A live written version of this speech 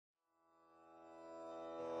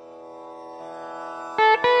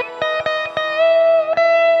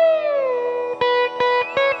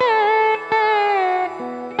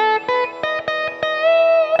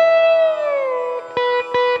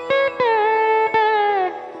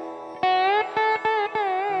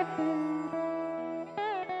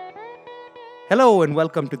Hello and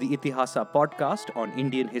welcome to the Itihasa podcast on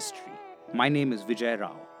Indian history. My name is Vijay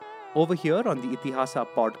Rao. Over here on the Itihasa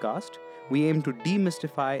podcast, we aim to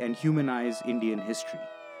demystify and humanize Indian history.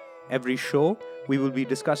 Every show, we will be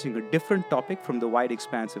discussing a different topic from the wide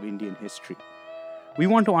expanse of Indian history. We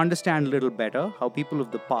want to understand a little better how people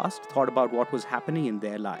of the past thought about what was happening in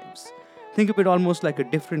their lives. Think of it almost like a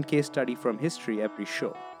different case study from history every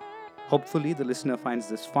show. Hopefully, the listener finds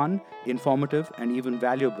this fun, informative, and even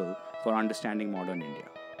valuable for understanding modern India.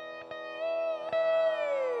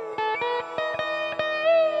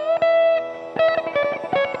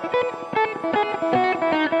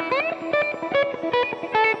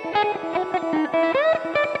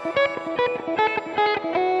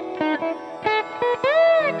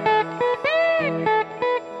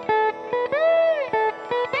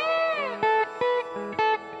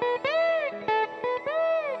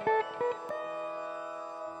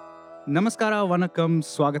 Namaskara, Vanakkam,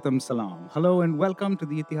 Swagatam, Salam. Hello and welcome to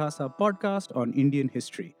the Itihasa podcast on Indian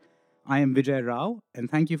history. I am Vijay Rao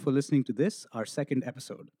and thank you for listening to this, our second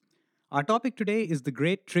episode. Our topic today is the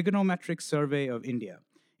Great Trigonometric Survey of India.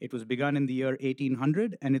 It was begun in the year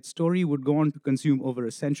 1800 and its story would go on to consume over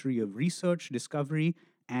a century of research, discovery,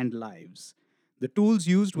 and lives. The tools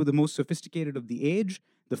used were the most sophisticated of the age,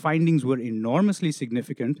 the findings were enormously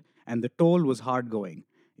significant, and the toll was hard-going.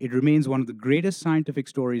 It remains one of the greatest scientific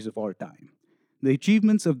stories of all time. The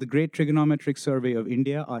achievements of the Great Trigonometric Survey of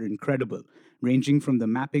India are incredible, ranging from the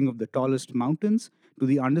mapping of the tallest mountains to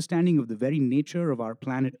the understanding of the very nature of our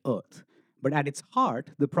planet Earth. But at its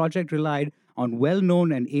heart, the project relied on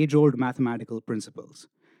well-known and age-old mathematical principles.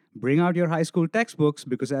 Bring out your high school textbooks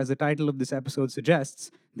because, as the title of this episode suggests,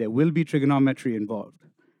 there will be trigonometry involved.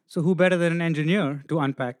 So who better than an engineer to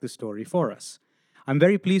unpack the story for us? I'm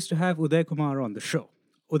very pleased to have Uday Kumar on the show.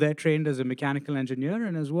 Uday trained as a mechanical engineer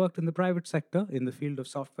and has worked in the private sector in the field of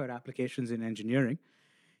software applications in engineering.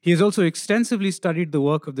 He has also extensively studied the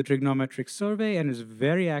work of the Trigonometric Survey and is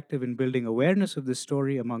very active in building awareness of this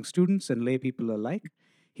story among students and lay people alike.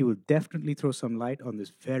 He will definitely throw some light on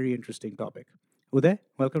this very interesting topic. Uday,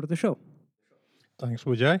 welcome to the show. Thanks,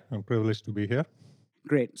 Vijay. I'm privileged to be here.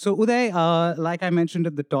 Great. So, Uday, like I mentioned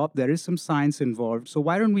at the top, there is some science involved. So,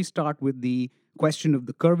 why don't we start with the question of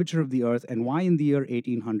the curvature of the Earth and why in the year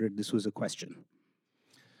 1800 this was a question?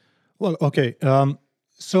 Well, okay.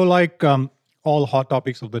 So, all hot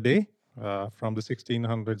topics of the day, from the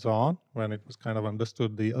 1600s on, when it was kind of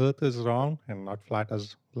understood the Earth is round and not flat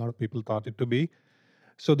as a lot of people thought it to be.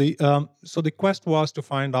 So the quest was to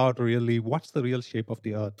find out really what's the real shape of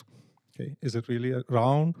the Earth. Okay, is it really a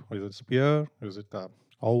round, or is it sphere? Is it a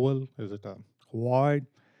oval? Is it a void?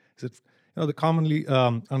 Is it the commonly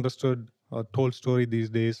understood told story these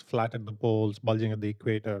days, flat at the poles, bulging at the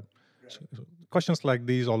equator? So questions like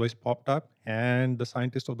these always popped up, and the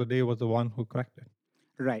scientist of the day was the one who cracked it.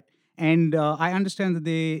 Right. And I understand that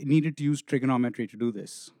they needed to use trigonometry to do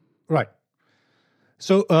this. Right.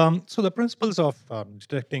 So the principles of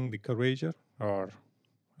detecting the curvature or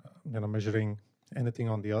measuring anything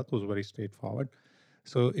on the Earth was very straightforward.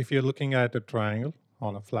 So if you're looking at a triangle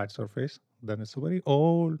on a flat surface, then it's a very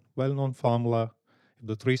old, well-known formula.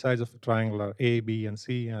 The three sides of the triangle are A, B, and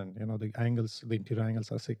C, and the angles, the interior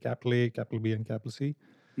angles are say capital A, capital B, and capital C.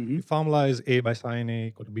 Mm-hmm. The formula is A by sine A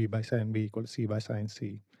equal to B by sine B equal to C by sine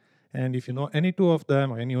C. And if you know any two of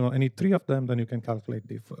them or any three of them, then you can calculate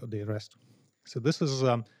the rest. So this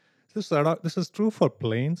is true for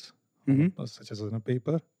planes, such as in a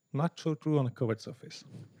paper. Not so true on a curved surface.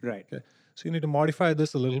 Right. Okay. So you need to modify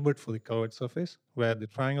this a little bit for the curved surface, where the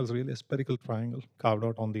triangle is really a spherical triangle carved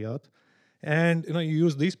out on the Earth, and you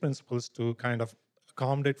use these principles to kind of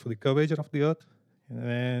accommodate for the curvature of the Earth,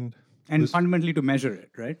 and fundamentally to measure it,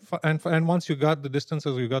 right? And once you got the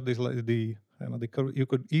distances, you got you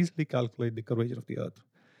could easily calculate the curvature of the Earth.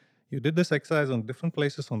 You did this exercise on different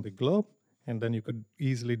places on the globe, and then you could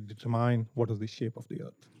easily determine what is the shape of the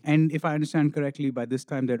Earth. And if I understand correctly, by this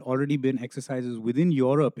time there had already been exercises within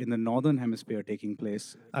Europe in the northern hemisphere taking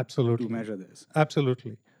place. Absolutely. To measure this.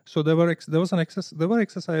 Absolutely. So there were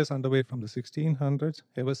exercises underway from the 1600s,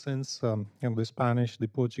 ever since the Spanish, the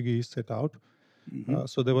Portuguese set out.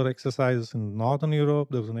 So there were exercises in Northern Europe.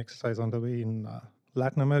 There was an exercise underway in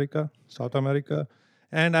Latin America, South America,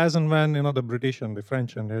 and as and when the British and the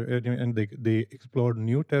French and they explored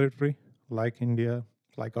new territory like India,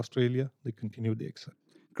 like Australia, they continued the exercise.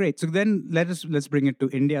 Great. So then let's bring it to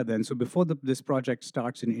India then. So before this project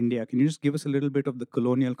starts in India, can you just give us a little bit of the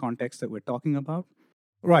colonial context that we're talking about?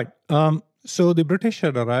 Right. So the British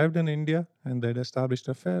had arrived in India and they'd established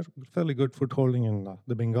a fairly good footholding in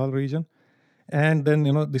the Bengal region. And then,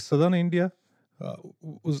 the southern India,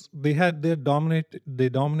 was they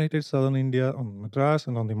dominated southern India on Madras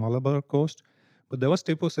and on the Malabar coast, but there was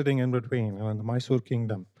Tipu sitting in between, in the Mysore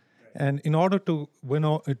kingdom. And in order to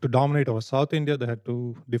to dominate over South India, they had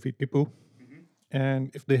to defeat Tipu.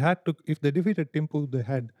 And if they defeated Tipu, they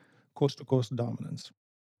had coast to coast dominance.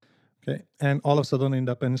 Okay, and all of southern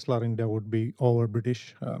India, peninsular India, would be over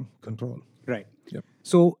British control. Right. Yep.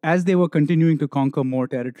 So, as they were continuing to conquer more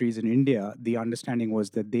territories in India, the understanding was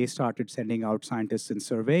that they started sending out scientists and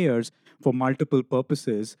surveyors for multiple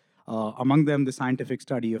purposes. Among them, the scientific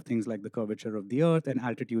study of things like the curvature of the Earth and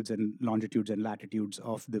altitudes and longitudes and latitudes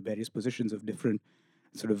of the various positions of different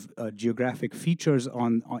sort of geographic features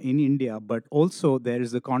in India. But also, there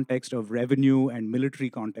is the context of revenue and military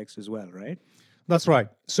context as well, right? That's right.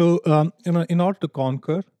 So, in order to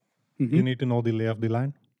conquer, you need to know the lay of the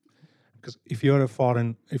land. Because if you're a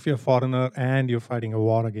foreigner and you're fighting a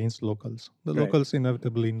war against locals, the Right. locals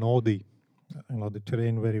inevitably know the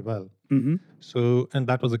terrain very well. Mm-hmm. So, and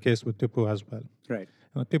that was the case with Tipu as well. Right.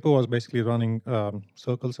 Tipu was basically running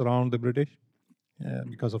circles around the British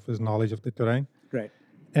because of his knowledge of the terrain. Right.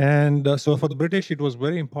 And so for the British, it was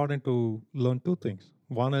very important to learn two things.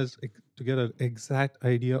 One is to get an exact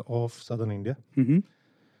idea of southern India. Mm-hmm.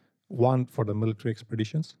 One, for the military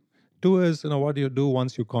expeditions. Two is, what do you do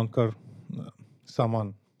once you conquer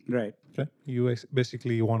someone? Right. Okay,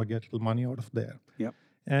 basically you want to get money out of there, Yep.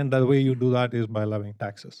 and the way you do that is by levying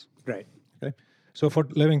taxes. Right. Okay, so for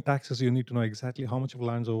levying taxes, you need to know exactly how much of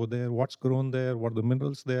land's over there, what's grown there, what are the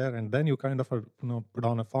minerals there, and then you kind of put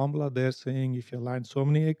on a formula there saying if your land so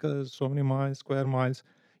many acres, so many miles, square miles,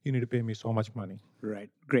 you need to pay me so much money. Right.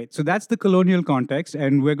 Great. So that's the colonial context,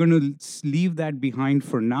 and we're going to leave that behind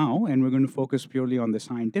for now, and we're going to focus purely on the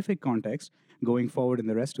scientific context going forward in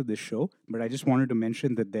the rest of this show. But I just wanted to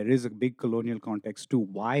mention that there is a big colonial context to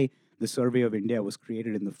why the Survey of India was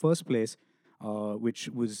created in the first place, which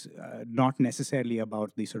was not necessarily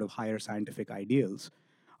about the sort of higher scientific ideals.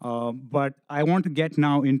 But I want to get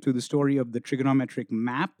now into the story of the trigonometric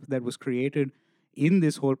map that was created in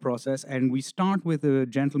this whole process. And we start with a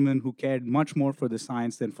gentleman who cared much more for the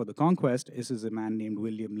science than for the conquest. This is a man named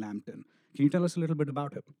William Lambton. Can you tell us a little bit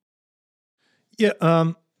about him?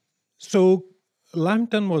 Yeah. So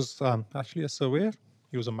Lambton was actually a surveyor.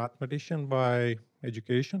 He was a mathematician by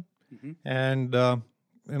education, and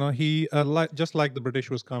he just like the British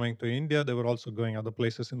was coming to India, they were also going other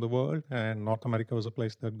places in the world, and North America was a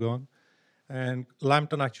place they'd gone. And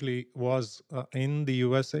Lambton actually was in the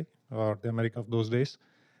USA or the America of those days,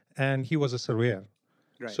 and he was a surveyor.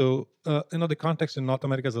 Right. So, the context in North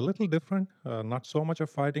America is a little different. Not so much of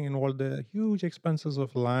fighting involved there. Huge expenses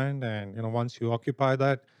of land, and once you occupy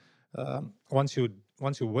that, once you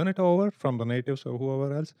win it over from the natives or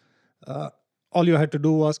whoever else, uh, all you had to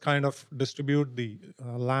do was kind of distribute the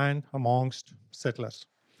land amongst settlers.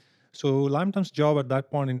 So Lambton's job at that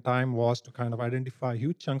point in time was to kind of identify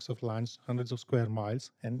huge chunks of lands, hundreds of square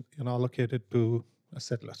miles, and allocate it to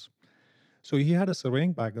settlers. So he had a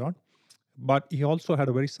surveying background, but he also had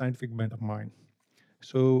a very scientific bent of mind.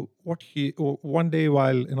 So one day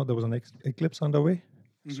while there was an eclipse underway,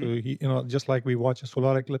 so he just like we watch a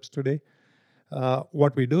solar eclipse today,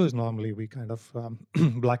 what we do is normally we kind of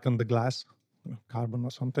blacken the glass, carbon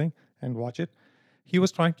or something, and watch it. He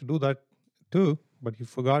was trying to do that too, but he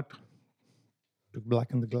forgot to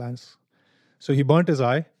blacken the glass, so he burnt his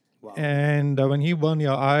eye. Wow. And when he burned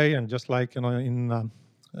your eye, and just like in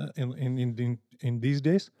these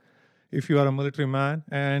days, if you are a military man,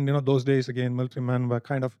 and those days again, military men were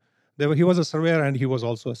kind of he was a surveyor and he was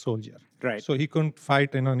also a soldier. Right. So he couldn't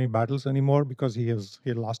fight in any battles anymore because he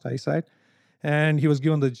had lost eyesight, and he was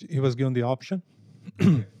given the option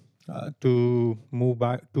to move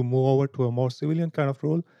over to a more civilian kind of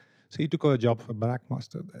role. So he took a job of a barrack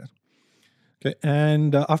master there. Okay,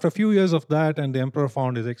 and after a few years of that, and the emperor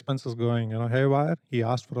found his expenses going, haywire, he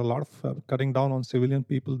asked for a lot of cutting down on civilian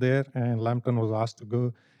people there, and Lambton was asked to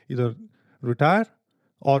go either retire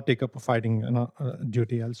or take up a fighting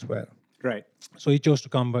duty elsewhere. Right. So he chose to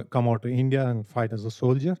come out to India and fight as a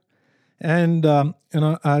soldier, and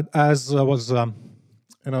as was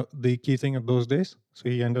the key thing of those days. So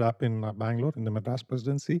he ended up in Bangalore in the Madras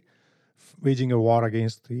presidency, waging a war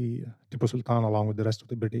against the Tipu Sultan along with the rest of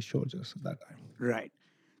the British soldiers at that time. Right.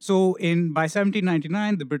 So by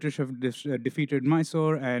 1799, the British have defeated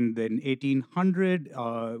Mysore, and then 1800,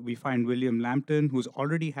 we find William Lambton, who's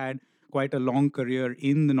already had quite a long career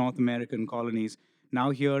in the North American colonies,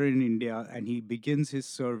 now here in India, and he begins his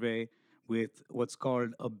survey with what's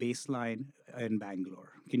called a baseline in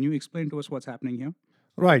Bangalore. Can you explain to us what's happening here?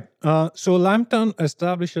 Right. So Lambton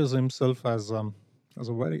establishes himself as a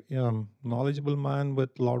very knowledgeable man with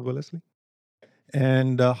Lord Wellesley.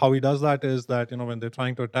 And how he does that is that, when they're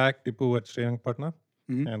trying to attack Tipu at Srirangapatna,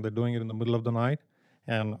 Mhm. and they're doing it in the middle of the night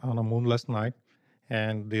and on a moonless night,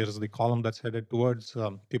 and there's the column that's headed towards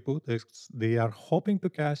Tipu. They are hoping to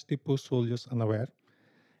catch Tipu soldiers unaware,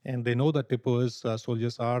 and they know that Tipu's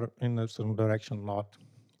soldiers are in a certain direction, north,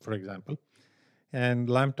 for example. And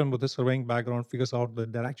Lambton, with his surveying background, figures out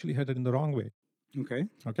that they're actually headed in the wrong way. Okay.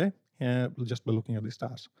 Okay, just by looking at the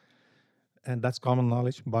stars, and that's common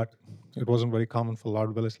knowledge, but it wasn't very common for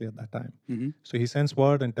Lord Wellesley at that time. Mm-hmm. So he sends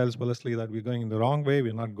word and tells Wellesley that we're going in the wrong way.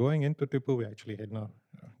 We're not going into Tipu. We're actually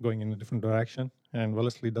going in a different direction. And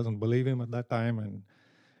Wellesley doesn't believe him at that time, and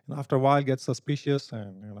after a while gets suspicious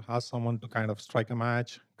and has someone to kind of strike a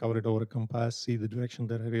match, cover it over a compass, see the direction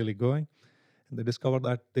they're really going, and they discover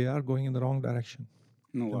that they are going in the wrong direction.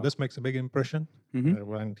 No, And wow. this makes a big impression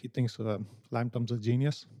when he thinks Lambton's a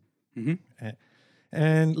genius. Mm-hmm.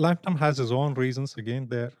 And Lambton has his own reasons again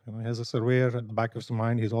there. He has a surveyor at the back of his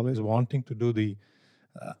mind. He's always wanting to do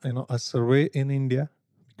a survey in India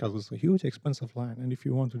because it's a huge expensive land. And if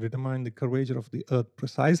you want to determine the curvature of the earth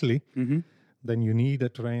precisely, Mm-hmm. then you need a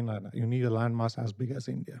terrain, you need a landmass as big as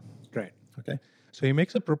India. Right. Okay. So he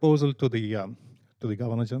makes a proposal to the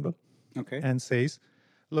Governor General Okay. and says,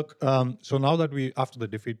 look, so now that after the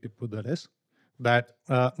defeat Tipu, that is, that,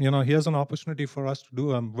 here's an opportunity for us to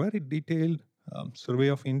do a very detailed survey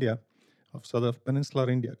of India, of southern peninsular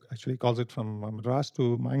India. Actually calls it from Madras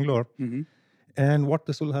to Mangalore. Mm-hmm. And what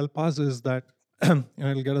this will help us is that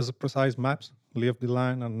it'll get us precise maps, lay of the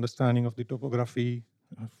land, understanding of the topography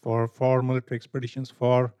for military expeditions,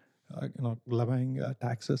 for levying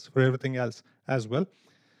taxes, for everything else as well.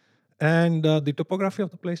 And the topography of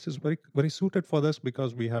the place is very, very suited for this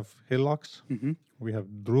because we have hillocks, Mm-hmm. we have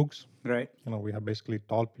drugs, Right. we have basically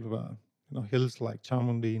tall, hills like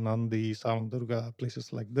Chamundi, Nandi, Savandurga,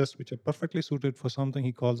 places like this, which are perfectly suited for something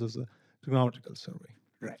he calls as a trigonometrical survey.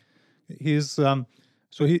 Right. He's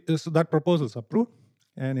so that proposal is approved,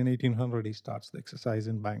 and in 1800 he starts the exercise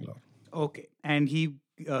in Bangalore. Okay. And he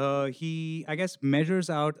I guess measures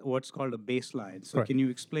out what's called a baseline. So Correct. can you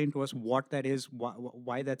explain to us what that is,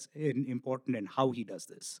 why that's important, and how he does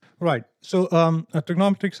this? Right. So a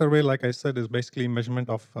trigonometric survey, like I said, is basically measurement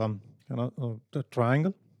of the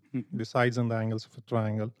triangle, the sides and the angles of a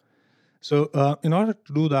triangle. So in order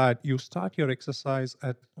to do that, you start your exercise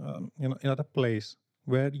at at a place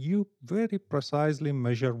where you very precisely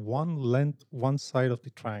measure one side of the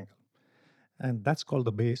triangle, and that's called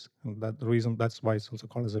the base. And that's why it's also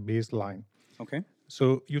called as a baseline. Okay.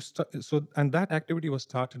 So and that activity was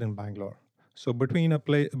started in Bangalore. So between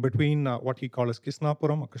what he called as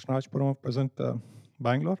Kisnapuram or Krishnajpuram of present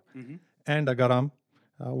Bangalore, and Agaram,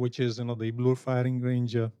 which is the Blue firing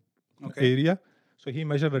range Okay. area. So he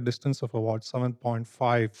measured a distance of about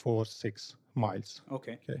 7.546 miles.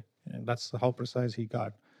 Okay. Okay, and that's how precise he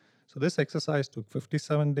got. So this exercise took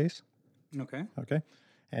 57 days. Okay. Okay,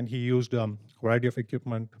 and he used a variety of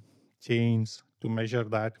equipment, chains to measure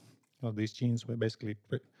that. These chains were basically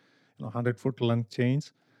 100-foot length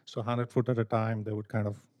chains. So 100 foot at a time, they would kind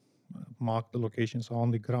of mark the locations on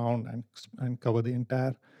the ground and cover the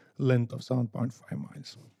entire length of 7.5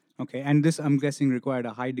 miles. Okay. And this, I'm guessing, required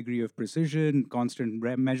a high degree of precision, constant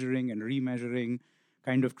measuring and remeasuring,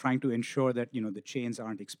 kind of trying to ensure that the chains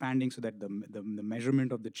aren't expanding, so that the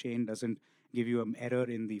measurement of the chain doesn't give you an error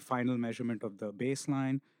in the final measurement of the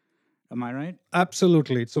baseline. Am I right?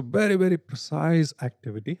 Absolutely. It's a very, very precise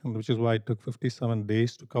activity, and which is why it took 57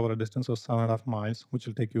 days to cover a distance of 7.5 miles, which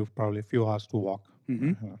will take you probably a few hours to walk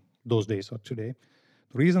those days or today.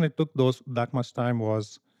 The reason it took that much time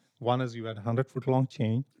was, one is you had a 100-foot long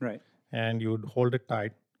chain, Right. and you would hold it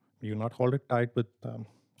tight. You not hold it tight with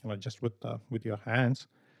just with your hands.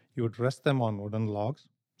 You would rest them on wooden logs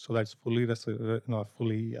so that it's fully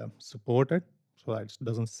supported, so that it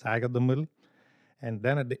doesn't sag at the middle. And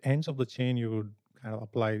then at the ends of the chain, you would kind of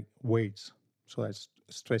apply weights so that's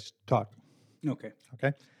stretched taut. Okay.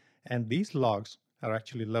 Okay, and these logs are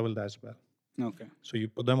actually leveled as well. Okay. So you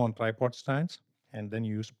put them on tripod stands, and then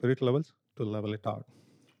you use spirit levels to level it out.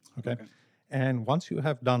 Okay. Okay. And once you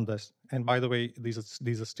have done this, and by the way, these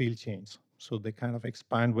are steel chains, so they kind of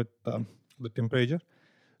expand with the temperature.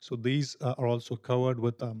 So these are also covered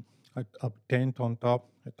with a tent on top,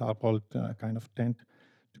 a tarpaulin kind of tent,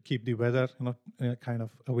 to keep the weather kind of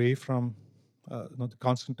away from the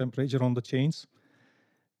constant temperature on the chains,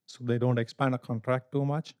 so they don't expand or contract too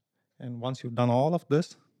much. And once you've done all of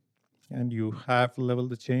this, and you have leveled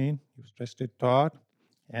the chain, you've stretched it taut,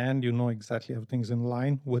 and you know exactly everything's in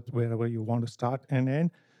line with wherever you want to start and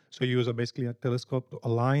end. So you use basically a telescope to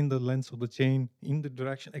align the lengths of the chain in the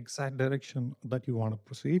exact direction that you want to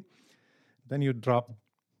proceed. Then you drop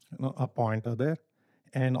a pointer there,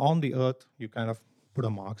 and on the Earth you kind of put a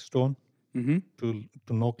mark stone Mm-hmm.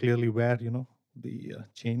 to know clearly where the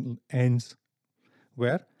chain ends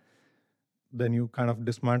where. Then you kind of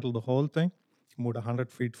dismantle the whole thing, move 100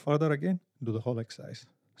 feet further again, do the whole exercise.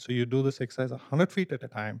 So you do this exercise 100 feet at a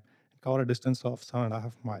time, cover a distance of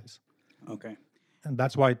 7.5 miles. Okay. And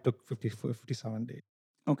that's why it took 57 days.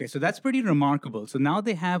 Okay, so that's pretty remarkable. So now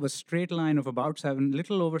they have a straight line of about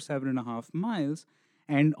little over 7.5 miles,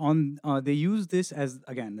 and on they use this as,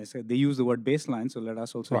 again, they said they use the word baseline. So let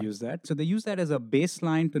us also Right. use that. So they use that as a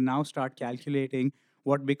baseline to now start calculating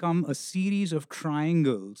what become a series of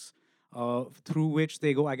triangles through which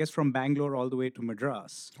they go, I guess, from Bangalore all the way to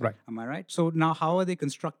Madras. Right. Am I right? So now, how are they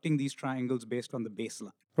constructing these triangles based on the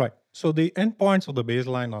baseline? Right. So the endpoints of the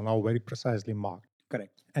baseline are now very precisely marked.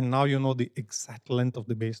 Correct. And now you know the exact length of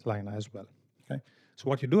the baseline as well. Okay. So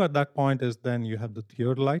what you do at that point is then you have the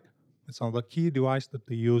theodolite. It's another key device that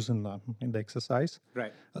they use in the exercise.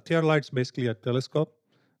 Right. A theodolite is basically a telescope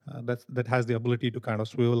that has the ability to kind of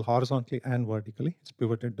swivel horizontally and vertically. It's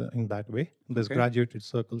pivoted in that way. There's Okay. graduated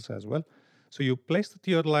circles as well. So you place the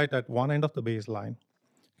theodolite at one end of the baseline,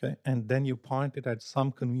 okay, and then you point it at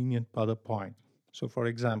some convenient other point. So, for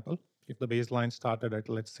example, if the baseline started at,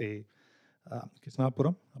 let's say,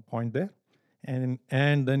 Kisnapuram, a point there, and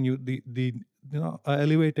then the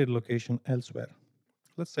elevated location elsewhere.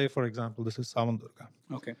 Let's say, for example, this is Savandurga.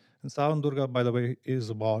 Okay. And Savandurga, by the way, is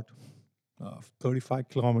about 35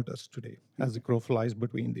 kilometers today, as the crow flies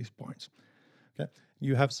between these points. Okay,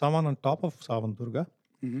 you have someone on top of Savandurga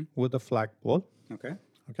with a flagpole.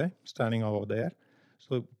 Okay, standing over there.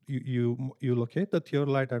 So you locate the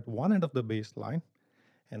theodolite at one end of the baseline,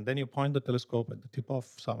 and then you point the telescope at the tip of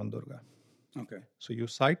Savandurga. Okay. So you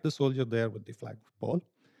sight the soldier there with the flagpole,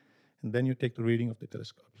 and then you take the reading of the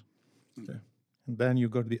telescope. Okay. And then you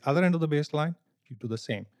go to the other end of the baseline, you do the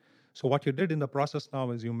same. So what you did in the process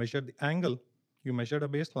now is you measured the angle, you measured a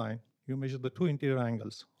baseline, you measured the two interior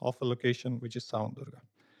angles of a location which is Savandurga.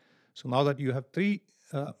 So now that you have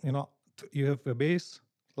you have a base,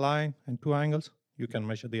 line, and two angles, you can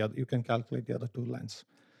measure the other, you can calculate the other two lengths.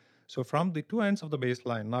 So from the two ends of the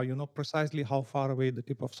baseline, now you know precisely how far away the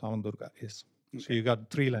tip of Savandurga is. So you got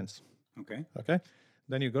three lengths. Okay. Okay.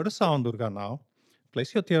 Then you go to Savandurga now,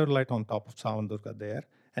 place your theodolite on top of Savandurga there,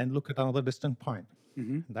 and look at another distant point.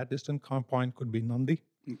 That distant point could be Nandi,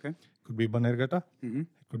 Okay. could be Banerghatta, it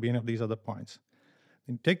could be any of these other points.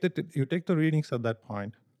 Then you take the readings at that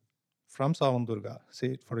point from Savandurga,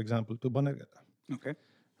 say, for example, to Banerghatta. Okay.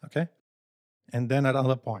 Okay. And then at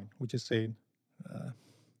another point, which is, say,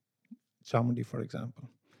 Chamundi, for example.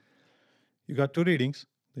 You got two readings.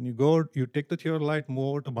 Then you take the theodolite, move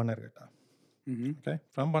over to Banerghatta. Okay.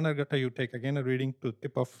 From Banerghatta, you take again a reading to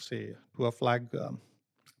tip of, say, to a flag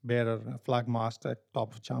bearer, a flag mast at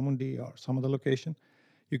top of Chamundi or some other location.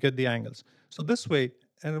 You get the angles. So this way,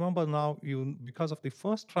 and remember now, because of the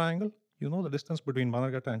first triangle, you know the distance between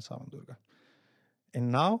Banerghatta and Savandurga.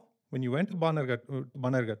 And now, when you went to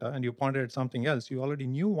Banerghatta and you pointed at something else, you already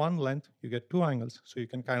knew one length, you get two angles. So you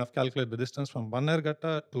can kind of calculate the distance from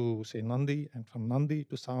Banerghatta to, say, Nandi, and from Nandi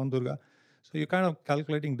to Savandurga. So you're kind of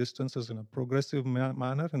calculating distances in a progressive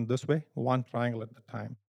manner in this way, one triangle at a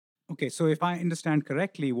time. Okay, so if I understand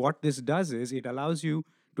correctly, what this does is it allows you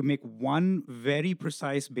to make one very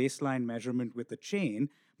precise baseline measurement with a chain,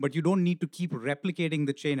 but you don't need to keep replicating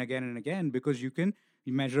the chain again and again because you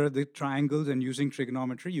measure the triangles, and using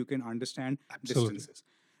trigonometry, you can understand Absolutely. distances.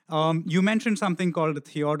 You mentioned something called a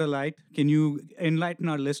theodolite. Can you enlighten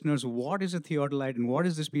our listeners what is a theodolite and what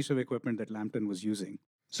is this piece of equipment that Lambton was using?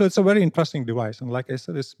 So it's a very interesting device. And like I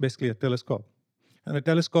said, it's basically a telescope. And a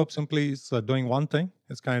telescope simply is doing one thing.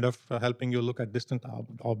 It's kind of helping you look at distant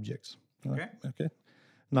objects. Okay. Okay.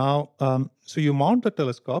 Now, so you mount the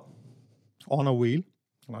telescope on a wheel,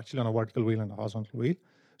 actually on a vertical wheel and a horizontal wheel.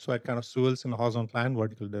 So it kind of swivels in a horizontal and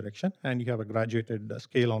vertical direction, and you have a graduated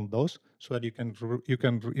scale on those, so that you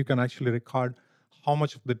can actually record how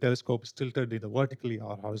much of the telescope is tilted either vertically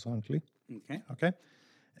or horizontally. Okay. Okay,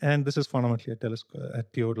 and this is fundamentally a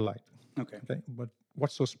theodolite. Okay. Okay, but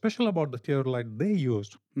what's so special about the theodolite they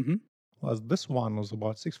used was this one was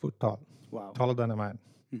about 6 foot tall, Wow. taller than a man.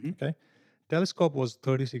 Okay, telescope was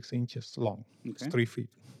 36 inches long. It's Okay. 3 feet.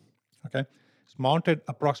 Okay, it's mounted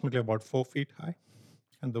approximately about 4 feet high,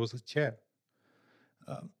 and there was a chair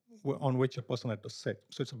on which a person had to sit.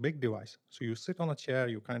 So it's a big device. So you sit on a chair,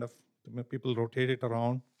 you kind of people rotate it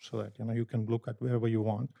around so that you can look at wherever you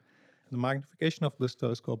want. The magnification of this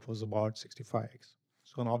telescope was about 65x.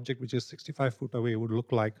 So an object which is 65 foot away would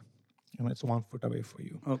look like it's 1 foot away for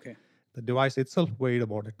you. Okay. The device itself weighed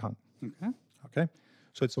about a ton. Okay. Okay,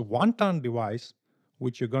 so it's a 1 ton device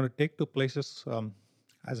which you're going to take to places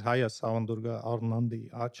as high as Savandurga or Nandi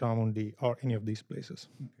or Chamundi or any of these places.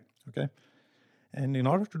 Okay. And in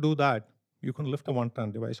order to do that, you can lift a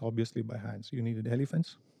 1-ton device obviously by hands. You needed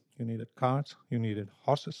elephants, you needed carts, you needed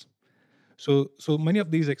horses. So many of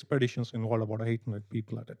these expeditions involved about 800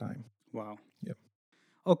 people at a time. Wow. Yeah.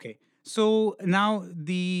 Okay. So now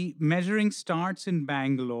the measuring starts in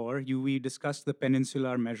Bangalore. We discussed the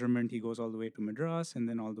peninsular measurement. He goes all the way to Madras and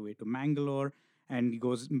then all the way to Mangalore. And he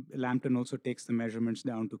goes, Lambton also takes the measurements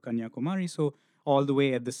down to Kanyakumari. So all the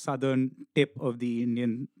way at the southern tip of the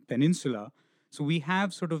Indian peninsula. So we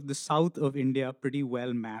have sort of the south of India pretty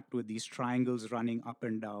well mapped with these triangles running up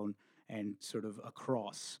and down and sort of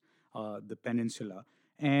across the peninsula.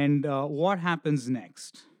 And what happens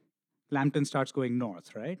next? Lambton starts going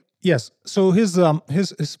north, right? Yes. So his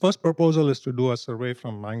first proposal is to do a survey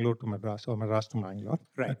from Mangalore to Madras or Madras to Mangalore,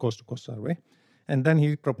 a Right. coast to coast survey, and then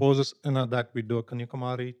he proposes that we do a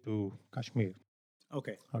Kanyakumari to Kashmir.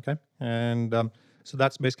 Okay. Okay, and so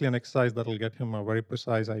that's basically an exercise that will get him a very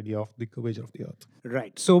precise idea of the curvature of the Earth.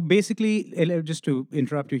 Right. So basically, just to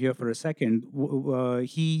interrupt you here for a second,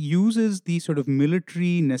 he uses the sort of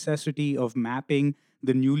military necessity of mapping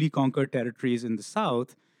the newly conquered territories in the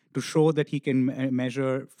south to show that he can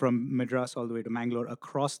measure from Madras all the way to Mangalore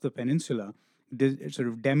across the peninsula. It sort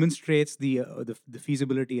of demonstrates the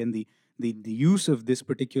feasibility and the use of this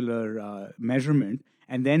particular measurement,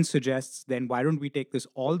 and then suggests then why don't we take this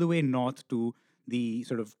all the way north to the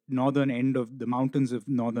sort of northern end of the mountains of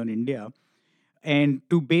northern India, and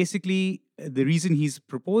to basically the reason he's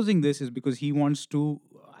proposing this is because he wants to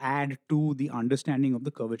add to the understanding of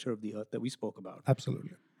the curvature of the earth that we spoke about.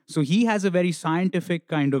 Absolutely. So he has a very scientific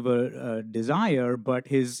kind of a desire, but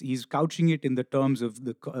he's couching it in the terms of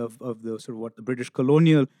the sort of what the British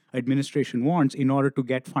colonial administration wants in order to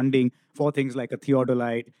get funding for things like a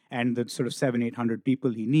theodolite and the sort of 700-800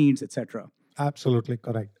 people he needs, etc. Absolutely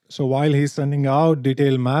correct. So while he's sending out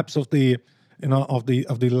detailed maps of the of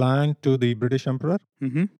the land to the British Emperor,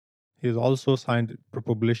 Mm-hmm. he's also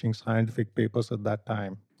publishing scientific papers at that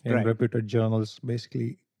time in Right. reputed journals,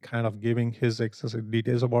 basically kind of giving his exercise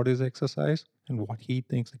details about his exercise and what he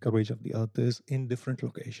thinks the curvature of the Earth is in different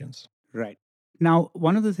locations. Right. Now,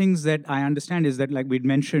 one of the things that I understand is that, like we'd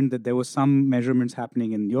mentioned, that there was some measurements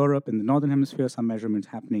happening in Europe, in the northern hemisphere, some measurements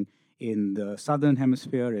happening in the southern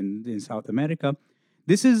hemisphere, in South America.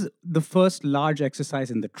 This is the first large exercise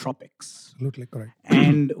in the tropics. Absolutely correct.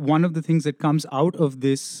 And one of the things that comes out of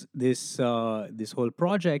this whole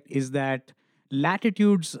project is that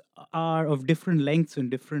latitudes are of different lengths in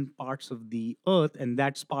different parts of the Earth, and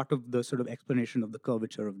that's part of the sort of explanation of the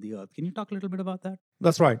curvature of the Earth. Can you talk a little bit about that?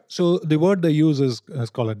 That's right. So the word they use is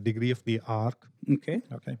called a degree of the arc. Okay.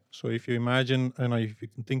 Okay. So if you imagine, if you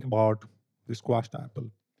can think about the squashed apple,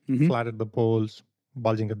 Mhm. flat at the poles,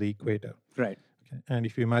 bulging at the equator. Right. Okay. And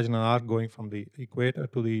if you imagine an arc going from the equator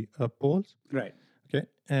to the poles, Right. okay,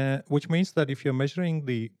 which means that if you're measuring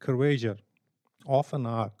the curvature of an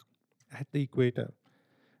arc at the equator,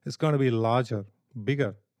 it's going to be larger,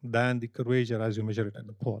 bigger than the curvature as you measure it at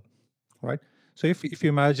the pole, right? So if you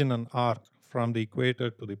imagine an arc from the equator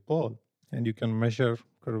to the pole, and you can measure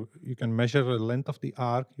the length of the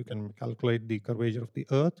arc, you can calculate the curvature of the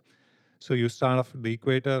Earth. So you start off at the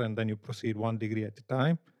equator and then you proceed 1 degree at a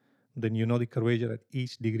time. Then you know the curvature at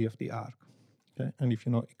each degree of the arc. Okay? And if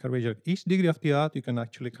you know curvature at each degree of the Earth, you can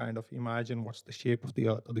actually kind of imagine what's the shape of the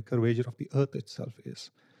Earth or the curvature of the Earth itself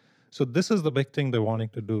is. So this is the big thing they're wanting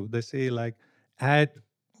to do. They say like at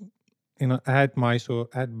Mysore,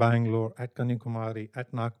 at Bangalore, at Kanyakumari,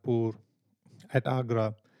 at Nagpur, at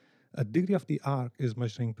Agra, a degree of the arc is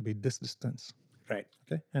measuring to be this distance. Right.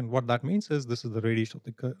 Okay, and what that means is this is the radius of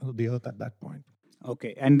the Earth at that point.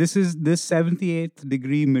 Okay. And this is this 78th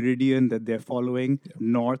degree meridian that they're following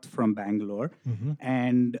north from Bangalore. Mm-hmm.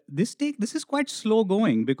 And this is quite slow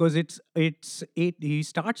going because he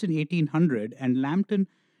starts in 1800 and Lambton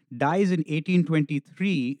dies in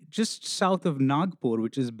 1823 just south of Nagpur,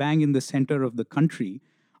 which is bang in the center of the country.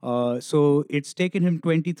 So it's taken him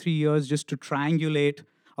 23 years just to triangulate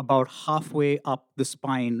about halfway up the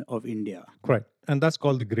spine of India. Correct, and that's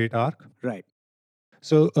called the Great Arc. Right.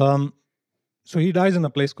 So he dies in a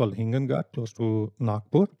place called Hinganghat, close to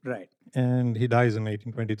Nagpur. Right. And he dies in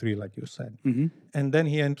 1823, like you said. Mm-hmm. And then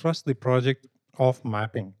he entrusts the project of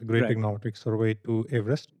mapping, the Great Right. Trigonometric Survey to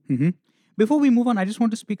Everest. Mm-hmm. Before we move on, I just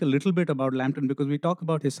want to speak a little bit about Lambton because we talk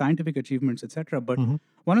about his scientific achievements, etc. But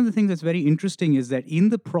one of the things that's very interesting is that in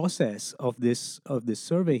the process of this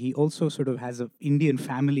survey, he also sort of has an Indian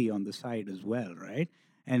family on the side as well, right?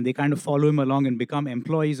 And they kind of follow him along and become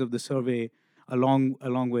employees of the survey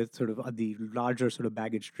along with sort of the larger sort of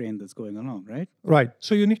baggage train that's going along, right? Right.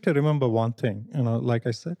 So you need to remember one thing. Like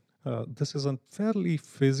I said, this is a fairly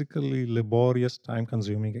physically laborious,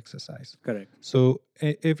 time-consuming exercise. Correct. So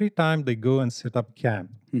every time they go and set up camp,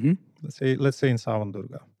 Mm-hmm. let's say in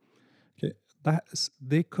Savandurga, okay,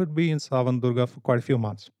 they could be in Savandurga for quite a few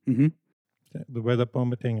months. Mm-hmm. Okay, the weather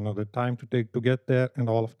permitting, the time to take to get there, and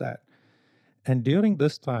all of that. And during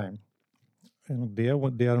this time, they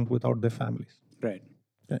aren't without their families. Right.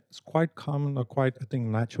 Yeah, it's quite common or quite, I think,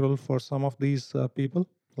 natural for some of these people,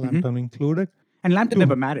 Mm-hmm. Lambton included. And Lambton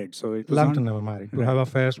never married, so it was Lambton not never married, to right. have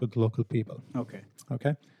affairs with local people. Okay.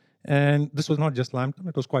 Okay. And this was not just Lambton,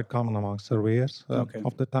 it was quite common among surveyors Okay.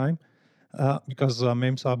 of the time. Because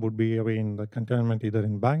Mem Saab would be away in the cantonment either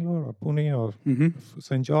in Bangalore or Pune or Mm-hmm.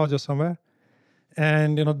 St. George or somewhere.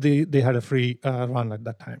 And, they had a free run at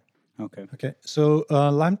that time. Okay. Okay. So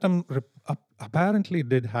Lambton apparently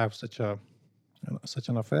did have such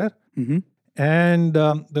an affair. Mm-hmm. And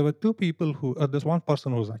there were two people who, there's one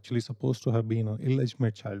person who's actually supposed to have been an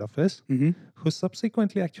illegitimate child of his, Mm-hmm. who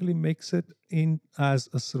subsequently actually makes it in as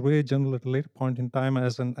a surveyor general at a later point in time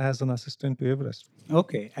as an assistant to Everest.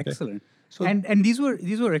 Okay. Excellent. So- and these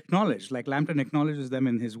were acknowledged. Like Lambton acknowledges them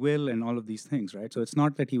in his will and all of these things, right? So it's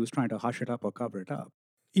not that he was trying to hush it up or cover it up.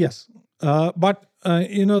 Yes, but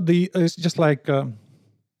it's just like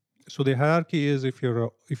so the hierarchy is if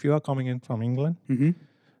you are coming in from England, Mm-hmm.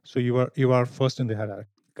 so you are first in the hierarchy.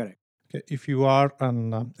 Correct. Okay, if you are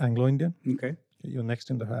an Anglo-Indian, Okay. you're next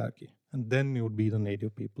in the hierarchy, and then you would be the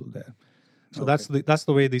native people there. So Okay. that's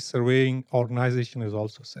the way the surveying organization is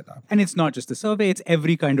also set up. And it's not just the survey, it's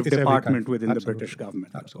every kind of It's every kind. department within the Absolutely. British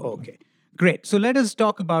government. Absolutely. Okay. Great. So let us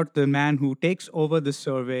talk about the man who takes over the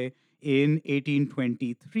survey in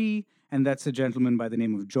 1823, and that's a gentleman by the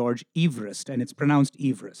name of George Everest, and it's pronounced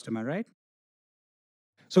Everest. Am I right?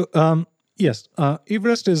 So yes,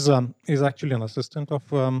 Everest is actually an assistant of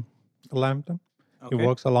Lambton. Okay. He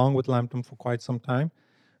works along with Lambton for quite some time,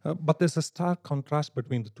 but there's a stark contrast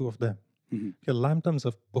between the two of them. Mm-hmm. Okay, Lambton's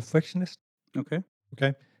a perfectionist. Okay.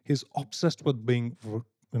 Okay, he's obsessed with being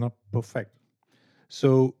perfect.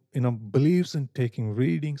 So believes in taking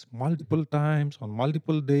readings multiple times on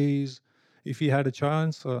multiple days. If he had a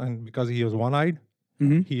chance, and because he was one-eyed,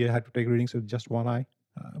 Mm-hmm. he had to take readings with just one eye.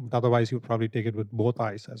 But otherwise, he would probably take it with both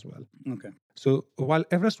eyes as well. Okay. So while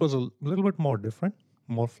Everest was a little bit more different,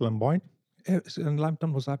 more flamboyant, and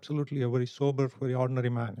Lambton was absolutely a very sober, very ordinary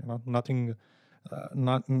man. Nothing,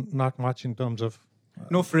 not much in terms of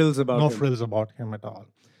No frills about no him. frills about him at all.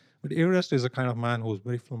 But Everest is a kind of man who's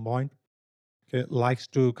very flamboyant. Okay, likes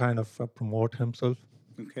to kind of promote himself.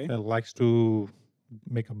 Okay. Likes to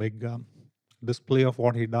make a big display of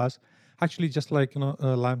what he does. Actually, just like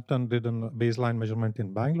Lambton did a baseline measurement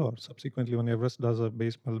in Bangalore. Subsequently, when Everest does a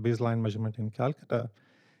baseline measurement in Calcutta,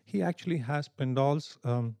 he actually has pendles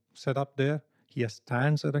set up there. He has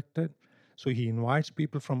stands erected. So he invites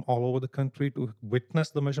people from all over the country to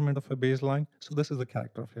witness the measurement of a baseline. So this is the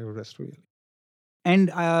character of Everest, really.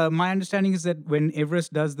 And my understanding is that when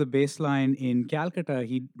Everest does the baseline in Calcutta,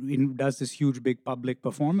 he does this huge, big public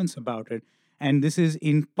performance about it. And this is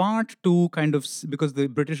in part to kind of, because the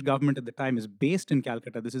British government at the time is based in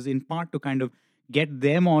Calcutta, this is in part to kind of get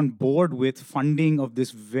them on board with funding of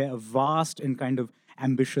this vast and kind of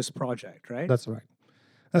ambitious project, right? That's right.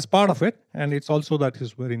 That's part of it. And it's also that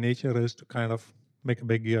his very nature is to kind of make a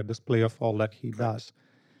big display of all that he does.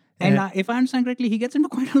 And if I understand correctly, he gets into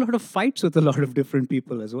quite a lot of fights with a lot of different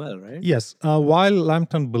people as well, right? Yes. While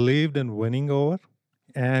Lambton believed in winning over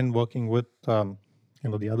and working with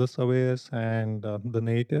the other surveyors and the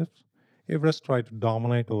natives, Everest tried to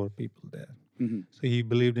dominate over people there. Mm-hmm. So he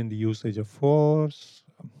believed in the usage of force,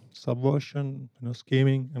 subversion,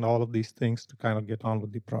 scheming, and all of these things to kind of get on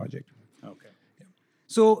with the project. Okay.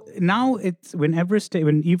 So now it's when Everest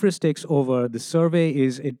takes over, the survey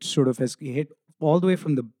it sort of has hit all the way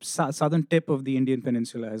from the southern tip of the Indian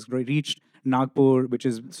peninsula, has reached Nagpur, which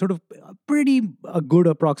is sort of a good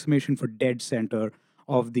approximation for dead center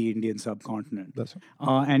of the Indian subcontinent. That's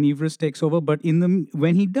right. And Everest takes over, but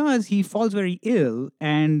when he does, he falls very ill,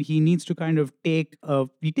 and he needs to kind of takes a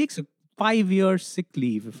 5-year sick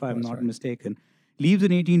leave, if I'm That's not right. mistaken. Leaves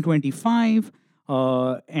in 1825.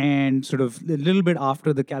 And sort of a little bit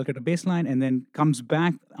after the Calcutta baseline, and then comes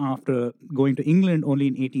back after going to England only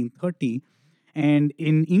in 1830. And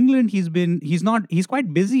in England, he's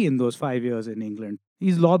quite busy in those 5 years in England.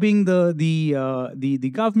 He's lobbying the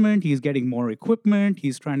government. He's getting more equipment.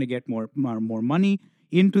 He's trying to get more money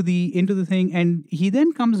into the thing. And he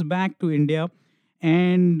then comes back to India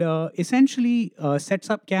and essentially sets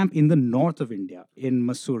up camp in the north of India in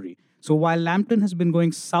Mussoorie. So while Lambton has been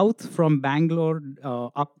going south from Bangalore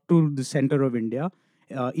up to the center of India,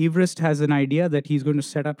 Everest has an idea that he's going to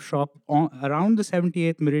set up shop around the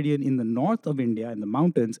 78th meridian in the north of India in the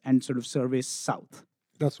mountains and sort of survey south.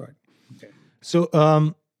 That's right. Okay. So,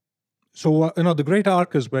 the Great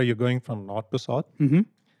Arc is where you're going from north to south.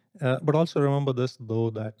 But also remember this, though,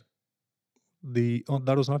 that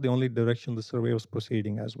that was not the only direction the survey was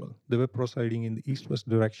proceeding as well. They were proceeding in the east-west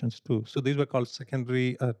directions too. So these were called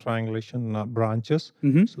secondary triangulation branches.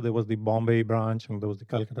 So there was the Bombay branch, and there was the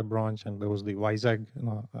Calcutta branch, and there was the Vizag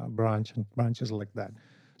branch, and branches like that.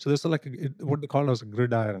 So there's like what they call as a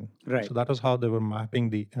gridiron. Right. So that was how they were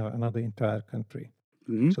mapping the entire country.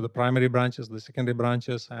 So the primary branches, the secondary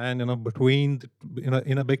branches, and between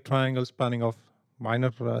in a big triangle spanning off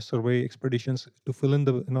minor survey expeditions to fill in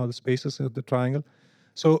the spaces of the triangle.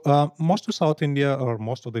 So most of South India, or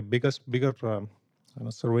most of the bigger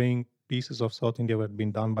surveying pieces of South India, were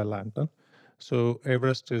being done by Lambton. So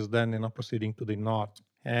Everest is then proceeding to the north,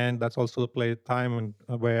 and that's also the time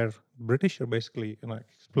where British are basically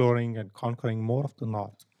exploring and conquering more of the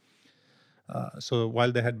north. So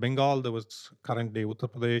while they had Bengal, there was current-day Uttar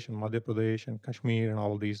Pradesh and Madhya Pradesh and Kashmir and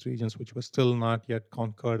all these regions, which were still not yet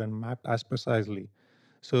conquered and mapped as precisely.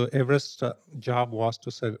 So Everest's job was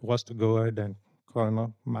to go ahead and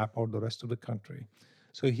map out the rest of the country.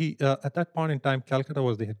 So he at that point in time, Calcutta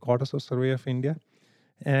was the headquarters of Survey of India,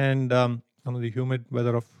 and the humid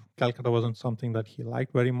weather of Calcutta wasn't something that he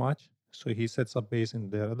liked very much. So he sets up base in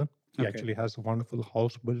Dehradun. He actually has a wonderful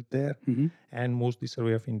house built there, and moves the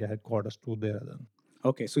Survey of India headquarters to Dehradun.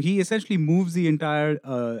 Okay, so he essentially moves the entire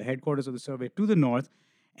headquarters of the survey to the north,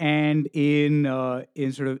 and in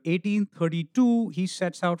sort of 1832, he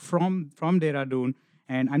sets out from Dehradun.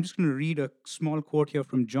 And I'm just going to read a small quote here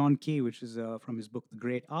from John Kay, which is from his book The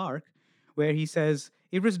Great Arc, where he says,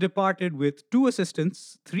 Everest departed with 2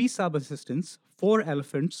 assistants, 3 sub-assistants, 4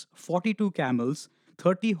 elephants, 42 camels,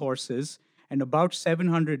 30 horses, and about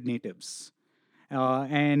 700 natives.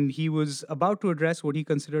 And he was about to address what he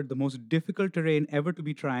considered the most difficult terrain ever to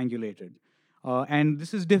be triangulated. And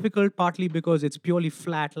this is difficult partly because it's purely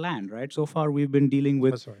flat land, right? So far, we've been dealing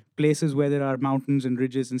with That's right. places where there are mountains and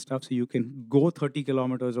ridges and stuff, so you can go 30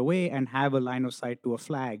 kilometers away and have a line of sight to a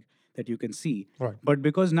flag that you can see. Right. But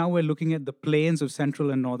because now we're looking at the plains of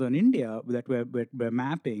central and northern India that we're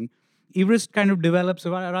mapping, Everest kind of develops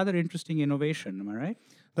a rather interesting innovation. Am I right?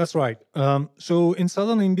 That's right. So in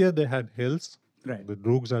southern India, they had hills, Right. the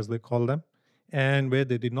drugs as they call them, and where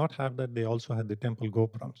they did not have that, they also had the temple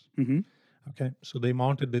gopurams. Okay, so they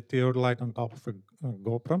mounted the theodolite on top of a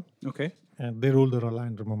gopuram, Okay. and they ruled the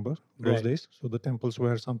land, remember, those Right. days. So the temples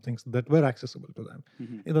were some things that were accessible to them.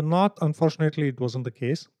 In the north, unfortunately, it wasn't the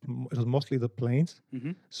case. It was mostly the plains.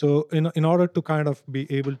 So in order to kind of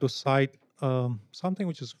be able to sight something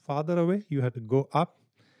which is farther away, you had to go up.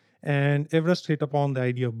 And Everest hit upon the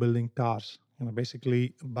idea of building towers,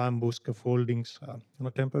 basically bamboo scaffoldings,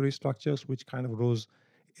 temporary structures which kind of rose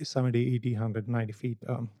 70, 80, 100, 90 feet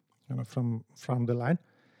from the land.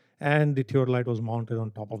 And the theodolite was mounted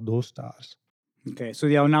on top of those towers. Okay, so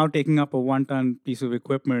they are now taking up a 1-ton piece of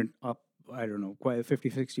equipment up, I don't know, quite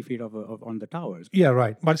 50, 60 feet on the towers. Yeah,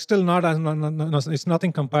 right. But still not as, no, it's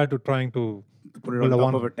nothing compared to trying to Put it build on top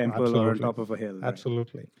one. of a temple or on Absolutely. top of a hill. Right?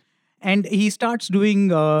 Absolutely. And he starts doing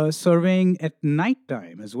surveying at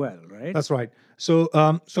nighttime as well, right? That's right. So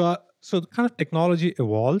the kind of technology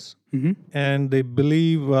evolves, and they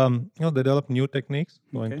believe they develop new techniques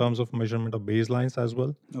in terms of measurement of baselines as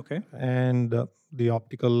well. Okay. And the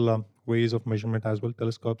optical ways of measurement as well.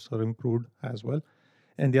 Telescopes are improved as well.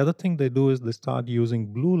 And the other thing they do is they start using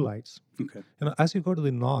blue lights. Okay. As you go to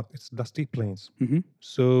the north, it's dusty plains.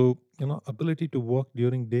 So ability to work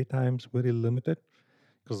during daytime is very limited,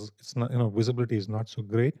 because it's not, visibility is not so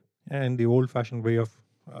great, and the old-fashioned way of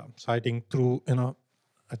sighting through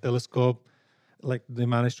a telescope like they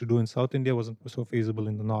managed to do in South India wasn't so feasible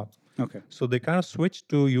in the north. Okay. So they kind of switched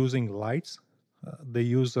to using lights. They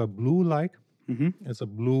use a blue light. It's a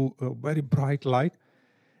blue, very bright light,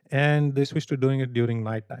 and they switched to doing it during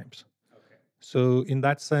night times. Okay. So in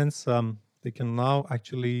that sense, they can now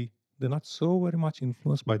actually, they're not so very much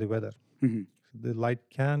influenced by the weather. The light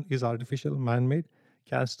is artificial, man-made,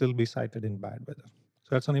 can still be sighted in bad weather.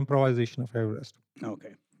 So that's an improvisation of Everest.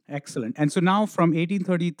 Okay. Excellent. And so now from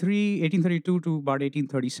 1832 to about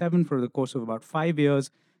 1837, for the course of about 5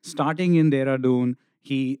 years, starting in Dehradun,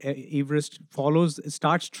 Everest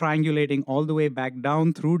starts triangulating all the way back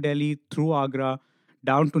down through Delhi, through Agra,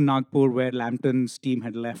 down to Nagpur, where Lambton's team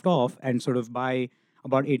had left off. And sort of by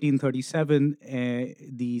about 1837,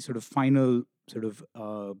 the sort of final sort of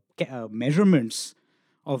measurements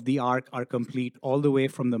of the arc are complete all the way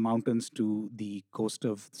from the mountains to the coast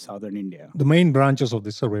of southern India. The main branches of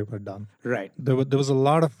the survey were done. Right. There was a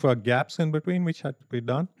lot of gaps in between which had to be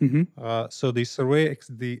done. So the survey,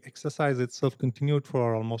 the exercise itself continued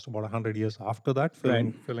for almost about 100 years after that,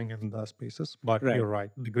 filling in the spaces. But Right. you're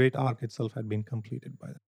right, the great arc itself had been completed by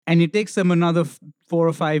then. And it takes them another 4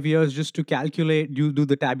 or 5 years just to calculate, you do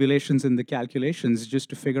the tabulations and the calculations just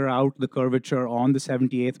to figure out the curvature on the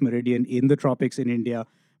 78th meridian in the tropics in India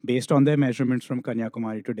based on their measurements from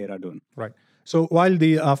Kanyakumari to Dehradun. Right. So while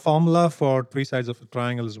the formula for three sides of a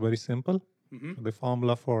triangle is very simple, the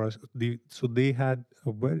formula for they had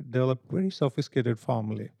developed very sophisticated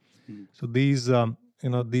formulae. So these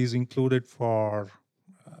included for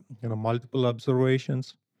multiple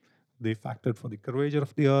observations. They factored for the curvature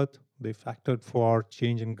of the Earth. They factored for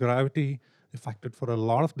change in gravity. They factored for a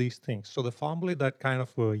lot of these things. So the formulae that kind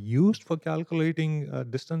of were used for calculating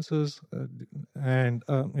distances and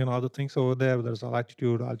other things over there, there's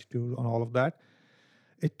latitude, altitude, and all of that.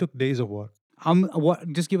 It took days of work.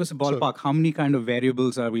 Just give us a ballpark. How many kind of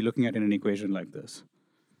variables are we looking at in an equation like this?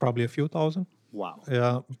 Probably a few thousand. Wow.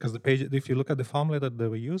 Yeah, because if you look at the formula that they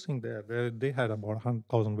were using they had about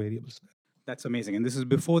 100,000 variables there. That's amazing. And this is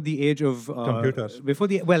before the age of Computers.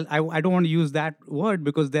 I don't want to use that word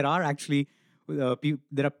because there are actually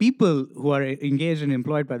there are people who are engaged and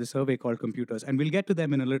employed by the survey called computers, and we'll get to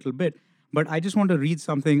them in a little bit. But I just want to read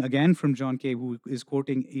something again from John Kay, who is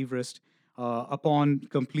quoting Everest upon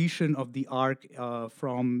completion of the arc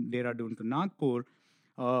from Dehradun to Nagpur,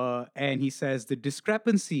 and he says the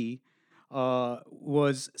discrepancy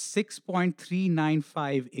was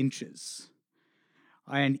 6.395 inches.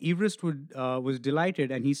 And Everest was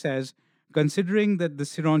delighted, and he says, considering that the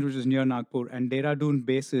Sironj, which is near Nagpur, and Dehradun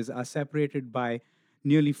bases are separated by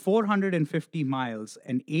nearly 450 miles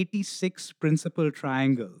and 86 principal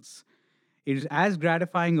triangles, it is as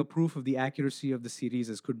gratifying a proof of the accuracy of the series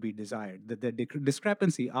as could be desired. That the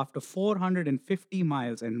discrepancy after 450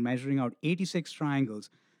 miles and measuring out 86 triangles,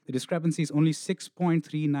 the discrepancy is only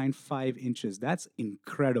 6.395 inches. That's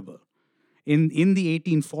incredible. In the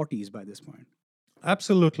 1840s by this point.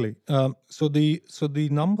 Absolutely. So the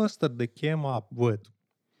numbers that they came up with,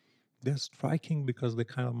 they're striking because they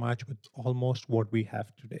kind of match with almost what we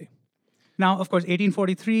have today. Now, of course,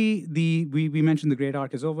 1843, we mentioned the Great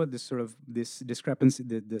Arc is over. This discrepancy,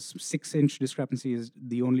 this 6-inch discrepancy is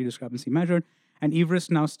the only discrepancy measured. And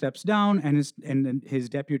Everest now steps down, and his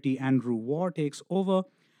deputy Andrew Waugh takes over.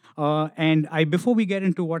 Before we get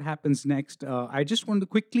into what happens next, I just want to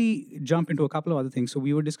quickly jump into a couple of other things. So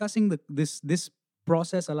we were discussing this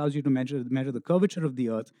process allows you to measure the curvature of the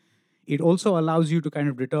Earth. It also allows you to kind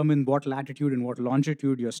of determine what latitude and what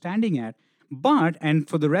longitude you're standing at. But, and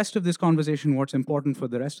for the rest of this conversation, what's important for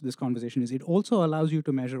the rest of this conversation is it also allows you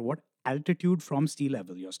to measure what altitude from sea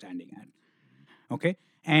level you're standing at. Okay,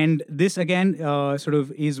 and this again sort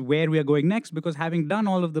of is where we are going next, because having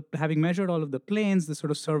measured all of the plains, the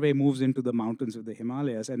sort of survey moves into the mountains of the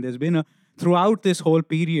Himalayas, and throughout this whole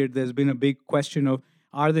period, there's been a big question of,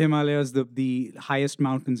 are the Himalayas the highest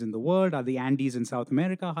mountains in the world? Are the Andes in South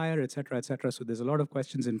America higher, et cetera, et cetera? So there's a lot of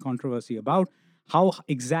questions and controversy about how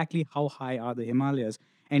high are the Himalayas.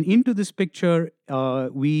 And into this picture,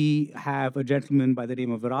 we have a gentleman by the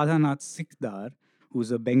name of Radhanath Sikdar,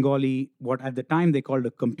 who's a Bengali, what at the time they called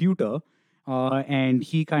a computer. And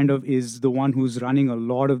he kind of is the one who's running a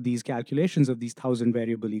lot of these calculations of these 1,000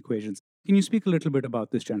 variable equations. Can you speak a little bit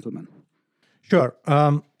about this gentleman? Sure.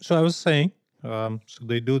 So I was saying, so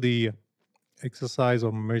they do the exercise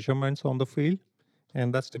or measurements on the field,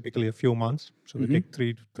 and that's typically a few months. So they take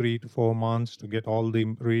 3 to 4 months to get all the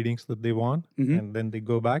readings that they want, and then they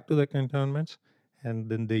go back to their cantonments, and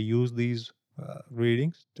then they use these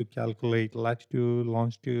readings to calculate latitude,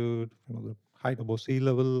 longitude, the height above sea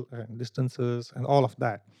level, and distances, and all of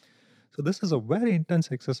that. So this is a very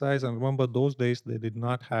intense exercise, and remember, those days they did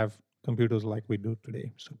not have computers like we do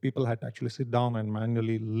today. So people had to actually sit down and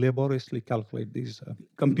manually, laboriously calculate these.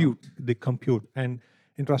 They compute. And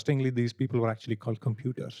interestingly, these people were actually called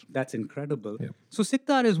computers. That's incredible. Yeah. So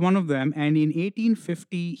Sikdar is one of them. And in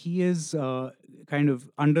 1850, he is kind of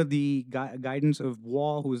under the guidance of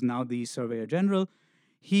Waugh, who is now the Surveyor General.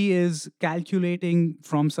 He is calculating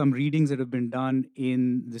from some readings that have been done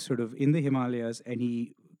in the Himalayas, and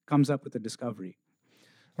he comes up with a discovery.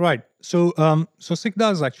 Right. So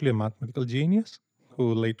Sikdar is actually a mathematical genius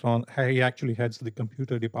who later on, he actually heads the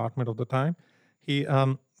computer department of the time. He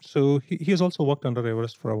has also worked under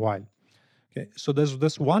Everest for a while. Okay. So there's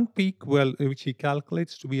this one peak, which he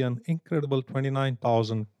calculates to be an incredible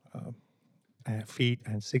 29,000 feet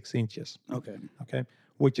and 6 inches. Okay. Okay.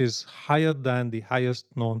 Which is higher than the highest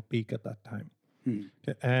known peak at that time.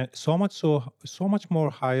 Okay, and so much more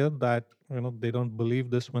higher that they don't believe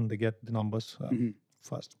this when they get the numbers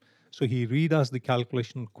first. So he redoes the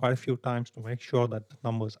calculation quite a few times to make sure that the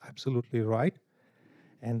number is absolutely right,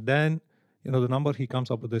 and then the number he comes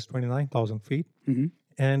up with is 29,000 feet.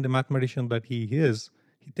 And the mathematician that he is,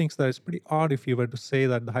 he thinks that it's pretty odd if you were to say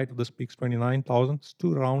that the height of this peak is 29,000. It's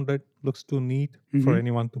too rounded, looks too neat for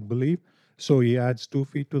anyone to believe. So he adds 2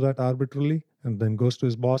 feet to that arbitrarily and then goes to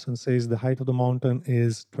his boss and says the height of the mountain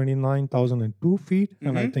is 29,002 feet.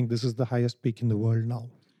 And I think this is the highest peak in the world now.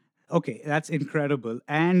 Okay, that's incredible.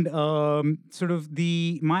 And sort of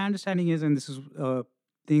my understanding is, and this is a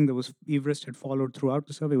thing that was Everest had followed throughout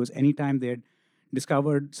the survey, was anytime they had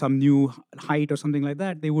discovered some new height or something like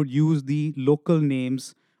that, they would use the local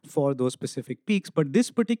names for those specific peaks. But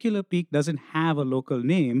this particular peak doesn't have a local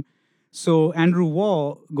name. So Andrew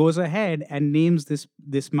Waugh goes ahead and names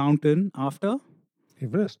this mountain after.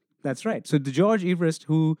 Everest. That's right. So the George Everest,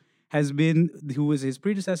 who was his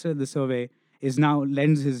predecessor in the survey, is now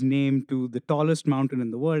lends his name to the tallest mountain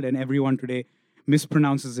in the world, and everyone today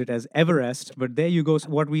mispronounces it as Everest. But there you go. So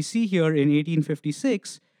what we see here in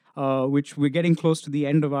 1856, which we're getting close to the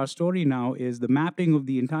end of our story now, is the mapping of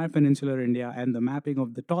the entire peninsular India and the mapping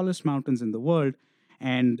of the tallest mountains in the world,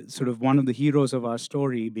 and sort of one of the heroes of our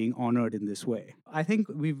story being honored in this way. I think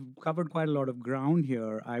we've covered quite a lot of ground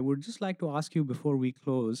here. I would just like to ask you before we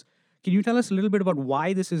close, can you tell us a little bit about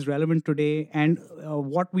why this is relevant today and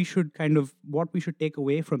what we should take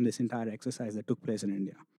away from this entire exercise that took place in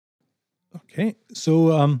India? Okay.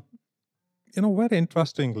 So, very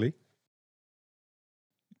interestingly,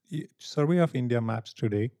 Survey of India maps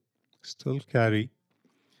today still carry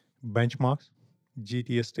benchmarks,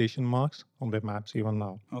 GTS station marks on their maps even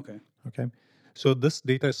now. Okay. Okay. So this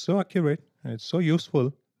data is so accurate and it's so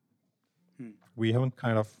useful. We haven't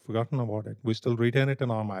kind of forgotten about it. We still retain it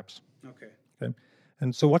in our maps. Okay. Okay.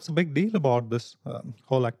 And so what's the big deal about this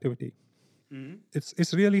whole activity?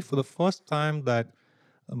 It's really for the first time that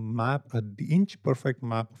an inch perfect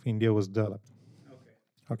map of India was developed.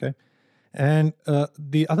 Okay. Okay. And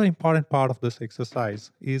the other important part of this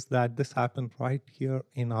exercise is that this happened right here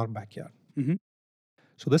in our backyard.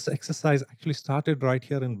 So this exercise actually started right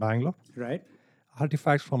here in Bangalore. Right.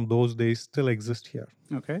 Artifacts from those days still exist here.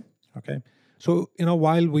 Okay. Okay. So,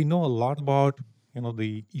 while we know a lot about,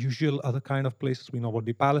 the usual other kind of places, we know about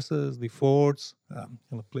the palaces, the forts,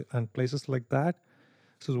 and places like that.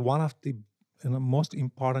 This is one of the most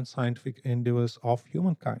important scientific endeavors of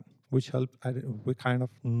humankind, which we kind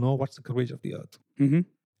of know what's the curvature of the earth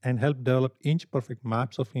and help develop inch perfect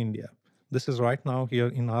maps of India. This is right now here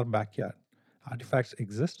in our backyard. Artifacts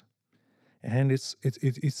exist. And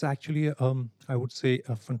it's actually, I would say,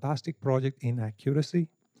 a fantastic project in accuracy,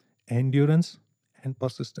 endurance, and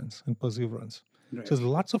persistence and perseverance. Right. So there's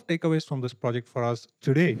lots of takeaways from this project for us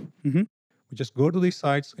today. We just go to these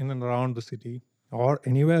sites in and around the city or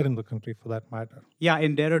anywhere in the country for that matter. Yeah,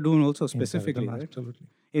 in Dehradun also In specifically, Dehradun, right? absolutely.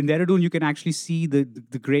 In Dehradun, you can actually see the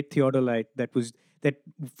great theodolite that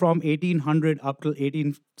from 1800 up till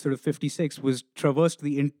 1856 was traversed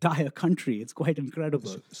the entire country. It's quite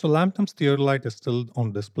incredible. So Lambton's theodolite is still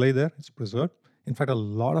on display there. It's preserved. In fact, a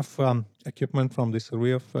lot of equipment from the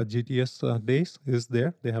survey of GTS days is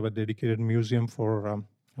there. They have a dedicated museum for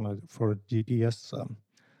GTS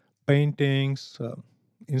paintings,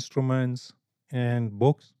 instruments, and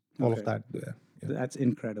books. All of Okay. that there. Yeah. That's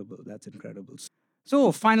incredible. That's incredible.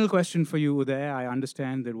 So, final question for you, Uday. I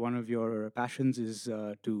understand that one of your passions is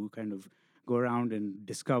to kind of go around and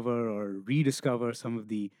discover or rediscover some of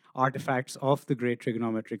the artifacts of the Great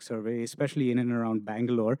Trigonometric Survey, especially in and around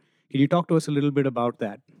Bangalore. Can you talk to us a little bit about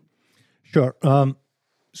that? Sure.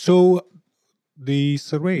 So the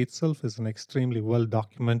survey itself is an extremely well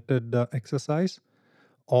documented exercise.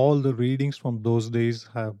 All the readings from those days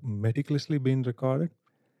have meticulously been recorded,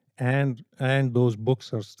 and those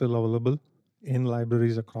books are still available in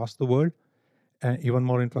libraries across the world. And even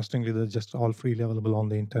more interestingly, they're just all freely available on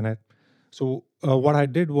the internet. So what I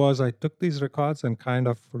did was I took these records and kind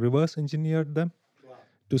of reverse engineered them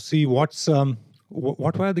to see what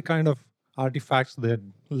were the kind of artifacts they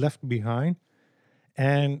had left behind.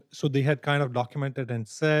 And so they had kind of documented and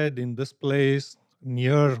said, in this place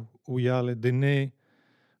near Uyale Dinne,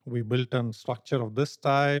 we built a structure of this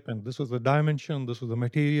type, and this was the dimension, this was the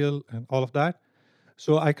material, and all of that.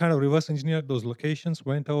 So I kind of reverse engineered those locations,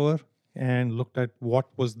 went over and looked at what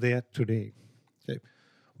was there today. Okay.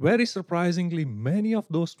 Very surprisingly, many of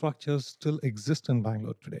those structures still exist in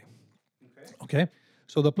Bangalore today. Okay.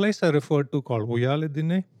 So the place I referred to called Uyale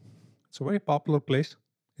Dinne, it's a very popular place.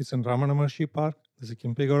 It's in Ramana Maharshi Park. There's a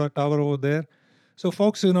Kempegowda Tower over there. So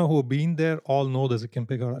folks, who have been there all know there's a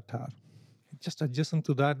Kempegowda Tower. just adjacent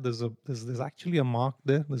to that, there's actually a mark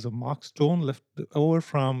there. There's a mark stone left over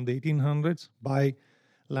from the 1800s by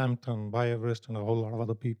Lambton, by Everest, and a whole lot of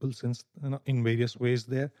other people since, in various ways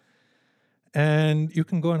there. And you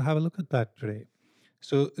can go and have a look at that today.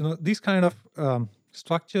 So these kind of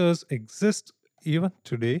structures exist even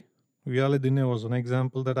today. Vialadine was an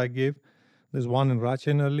example that I gave. There's one in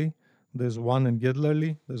Rachenalli. There's one in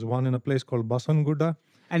Gedlalli. There's one in a place called Basanguda.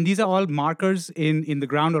 And these are all markers in the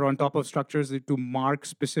ground or on top of structures to mark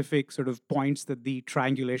specific sort of points that the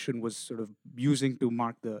triangulation was sort of using to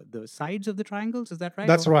mark the sides of the triangles. Is that right?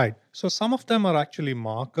 That's right. So some of them are actually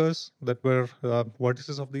markers that were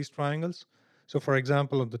vertices of these triangles. So, for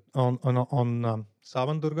example, on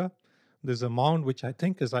Savandurga, there's a mound which I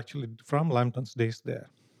think is actually from Lambton's days there.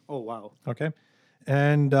 Oh, wow. Okay.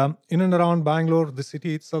 And in and around Bangalore, the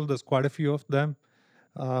city itself, there's quite a few of them.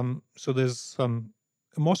 So there's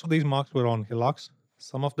most of these marks were on hillocks.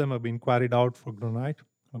 Some of them have been quarried out for granite.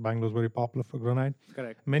 Bangalore is very popular for granite.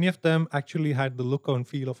 Correct. Many of them actually had the look and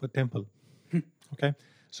feel of a temple. Okay.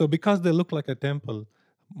 So because they look like a temple,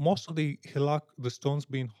 most of the hillock, the stone's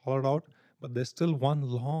been hollowed out, but there's still one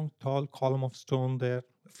long, tall column of stone there,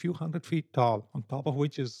 a few 100 feet tall, on top of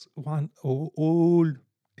which is one old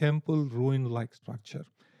temple ruin-like structure.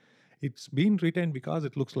 It's been retained because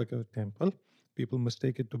it looks like a temple. People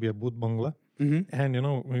mistake it to be a Budh Bangla.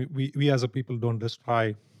 And, we as a people don't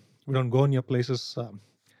destroy, we don't go near places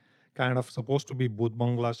kind of supposed to be Budh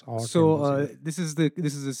Banglas or So this is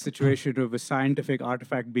a situation of a scientific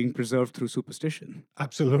artifact being preserved through superstition.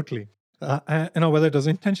 Absolutely. Whether it is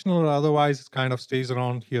intentional or otherwise, it kind of stays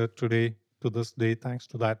around here today to this day, thanks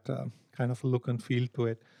to that kind of look and feel to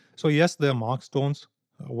it. So yes, there are mark stones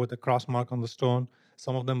with a cross mark on the stone.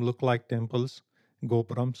 Some of them look like temples,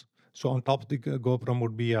 gopurams. So on top of the gopuram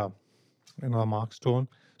would be a mark stone.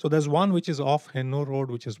 So there's one which is off Hennur Road,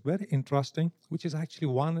 which is very interesting, which is actually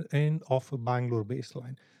one end of a Bangalore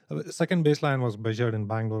baseline. The second baseline was measured in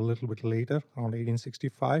Bangalore a little bit later, around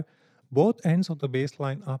 1865. Both ends of the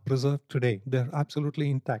baseline are preserved today. They're absolutely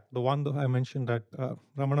intact. The one that I mentioned at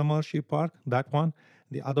Ramana Maharshi Park, that one,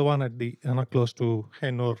 the other one at the close to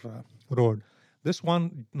Hennur Road. This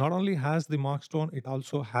one not only has the mark stone, it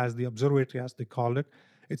also has the observatory, as they call it.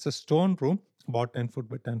 It's a stone room, about 10 foot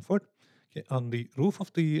by 10 foot. Okay, on the roof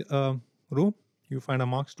of the room, you find a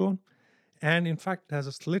mark stone. And in fact, it has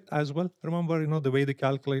a slit as well. Remember, the way they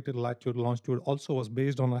calculated latitude, longitude also was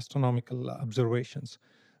based on astronomical observations.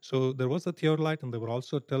 So there was a theodolite, and there were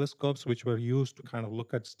also telescopes which were used to kind of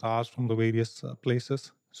look at stars from the various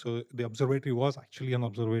places. So the observatory was actually an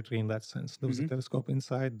observatory in that sense. There was a telescope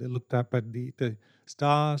inside. They looked up at the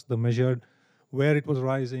stars, they measured where it was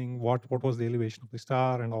rising, what was the elevation of the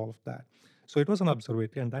star, and all of that. So it was an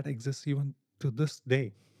observatory, and that exists even to this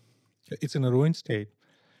day. It's in a ruined state,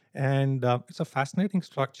 and it's a fascinating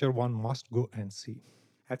structure one must go and see.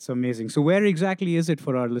 That's amazing. So where exactly is it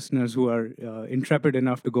for our listeners who are intrepid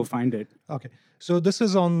enough to go find it? Okay, so this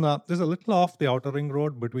is on this is a little off the outer ring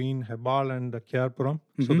road between Hebbal and Kyarpuram.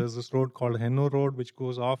 So there's this road called Hennur Road, which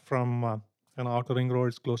goes off from an outer ring road.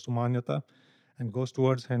 It's close to Manyata and goes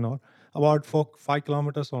towards Hennur. About 5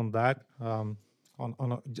 kilometers on that, on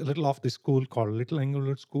a little off the school called Little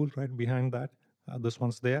Englewood School, right behind that. This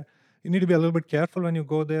one's there. You need to be a little bit careful when you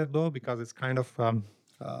go there, though, because it's kind of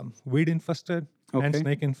weed infested and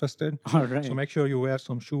snake infested. All right. So make sure you wear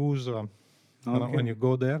some shoes when you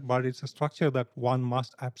go there. But it's a structure that one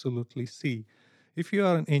must absolutely see. If you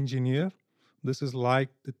are an engineer, this is like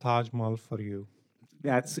the Taj Mahal for you.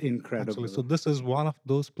 That's incredible. Absolutely. So this is one of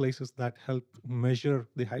those places that help measure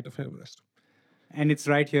the height of Everest. And it's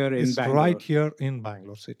right here in It's Bangalore. right here in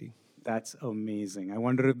Bangalore city. That's amazing. I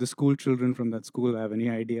wonder if the school children from that school have any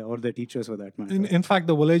idea, or the teachers for that matter. In fact,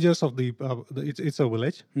 the villagers of it's a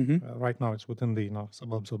village. Right now, it's within the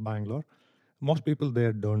suburbs of Bangalore. Most people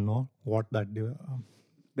there don't know what that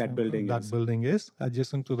building is.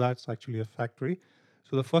 Adjacent to that, it's actually a factory.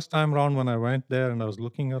 So the first time around when I went there and I was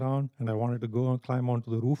looking around and I wanted to go and climb onto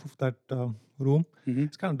the roof of that room,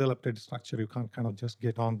 it's kind of dilapidated structure. You can't kind of just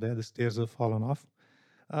get on there. The stairs have fallen off.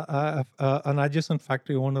 An adjacent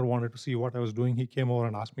factory owner wanted to see what I was doing. He came over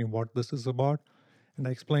and asked me what this is about. And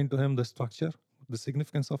I explained to him the structure, the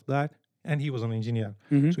significance of that. And he was an engineer.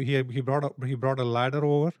 So he brought a ladder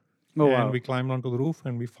over. We climbed onto the roof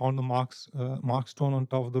and we found the mark stone on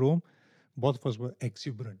top of the room. Both of us were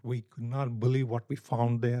exuberant. We could not believe what we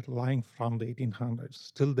found there lying from the 1800s,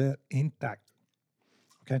 still there intact.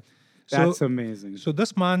 Okay. That's amazing. So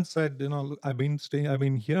this man said, look, I've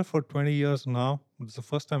been here for 20 years now. It's the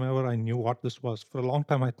first time ever I knew what this was. For a long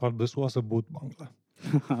time, I thought this was a Budh Bangla.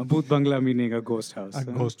 Budh Bangla meaning a ghost house. A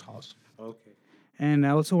ghost house. Okay. And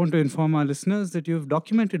I also want to inform our listeners that you've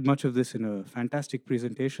documented much of this in a fantastic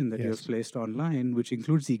presentation that you have Yes. placed online, which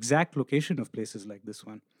includes the exact location of places like this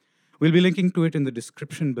one. We'll be linking to it in the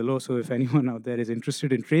description below. So if anyone out there is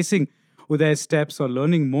interested in tracing Uday's steps or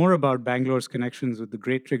learning more about Bangalore's connections with the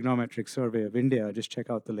Great Trigonometric Survey of India, just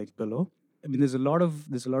check out the link below. I mean, there's a lot of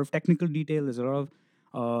technical detail. There's a lot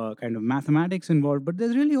of kind of mathematics involved, but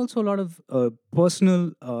there's really also a lot of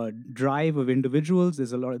personal drive of individuals.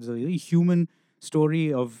 There's a really human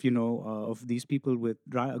story of of these people with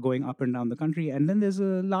going up and down the country, and then there's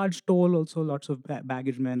a large toll also, lots of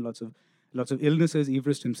baggage men, lots of illnesses.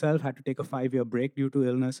 Everest himself had to take a 5-year break due to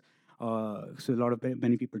illness, so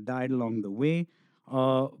many people died along the way.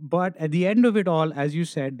 But at the end of it all, as you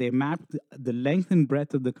said, they mapped the length and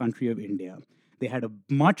breadth of the country of India. They had a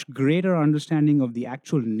much greater understanding of the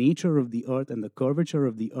actual nature of the earth and the curvature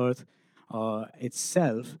of the earth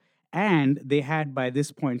itself. And they had, by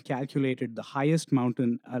this point, calculated the highest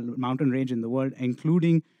mountain range in the world,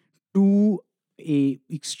 including to a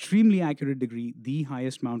extremely accurate degree the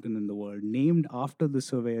highest mountain in the world, named after the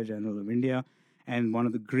Surveyor General of India and one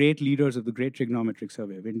of the great leaders of the Great Trigonometric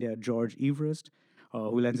Survey of India, George Everest,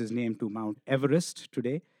 who lends his name to Mount Everest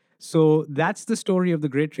today. So that's the story of the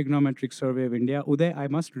Great Trigonometric Survey of India. Uday, I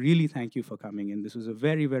must really thank you for coming in. This was a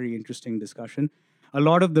very, very interesting discussion. A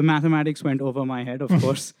lot of the mathematics went over my head, of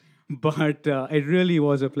course, but it really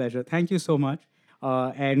was a pleasure. Thank you so much.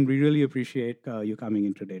 And we really appreciate you coming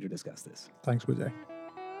in today to discuss this. Thanks, Vijay.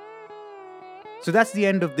 So that's the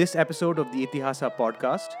end of this episode of the Itihasa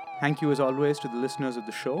podcast. Thank you as always to the listeners of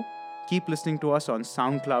the show. Keep listening to us on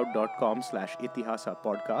soundcloud.com/Itihasa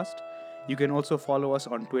podcast. You can also follow us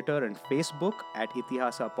on Twitter and Facebook at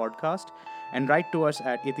Itihasa podcast and write to us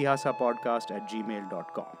at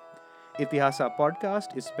itihasapodcast@gmail.com. Itihasa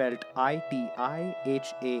podcast is spelled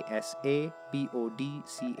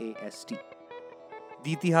ITIHASAPODCAST.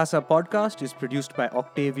 The Itihasa podcast is produced by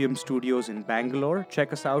Octavium Studios in Bangalore.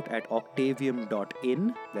 Check us out at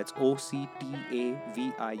octavium.in. That's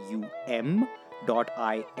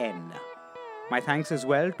OCTAVIUM.IN. My thanks as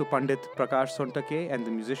well to Pandit Prakash Sontake and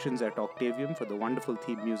the musicians at Octavium for the wonderful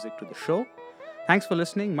theme music to the show. Thanks for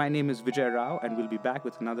listening. My name is Vijay Rao, and we'll be back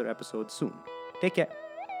with another episode soon. Take care.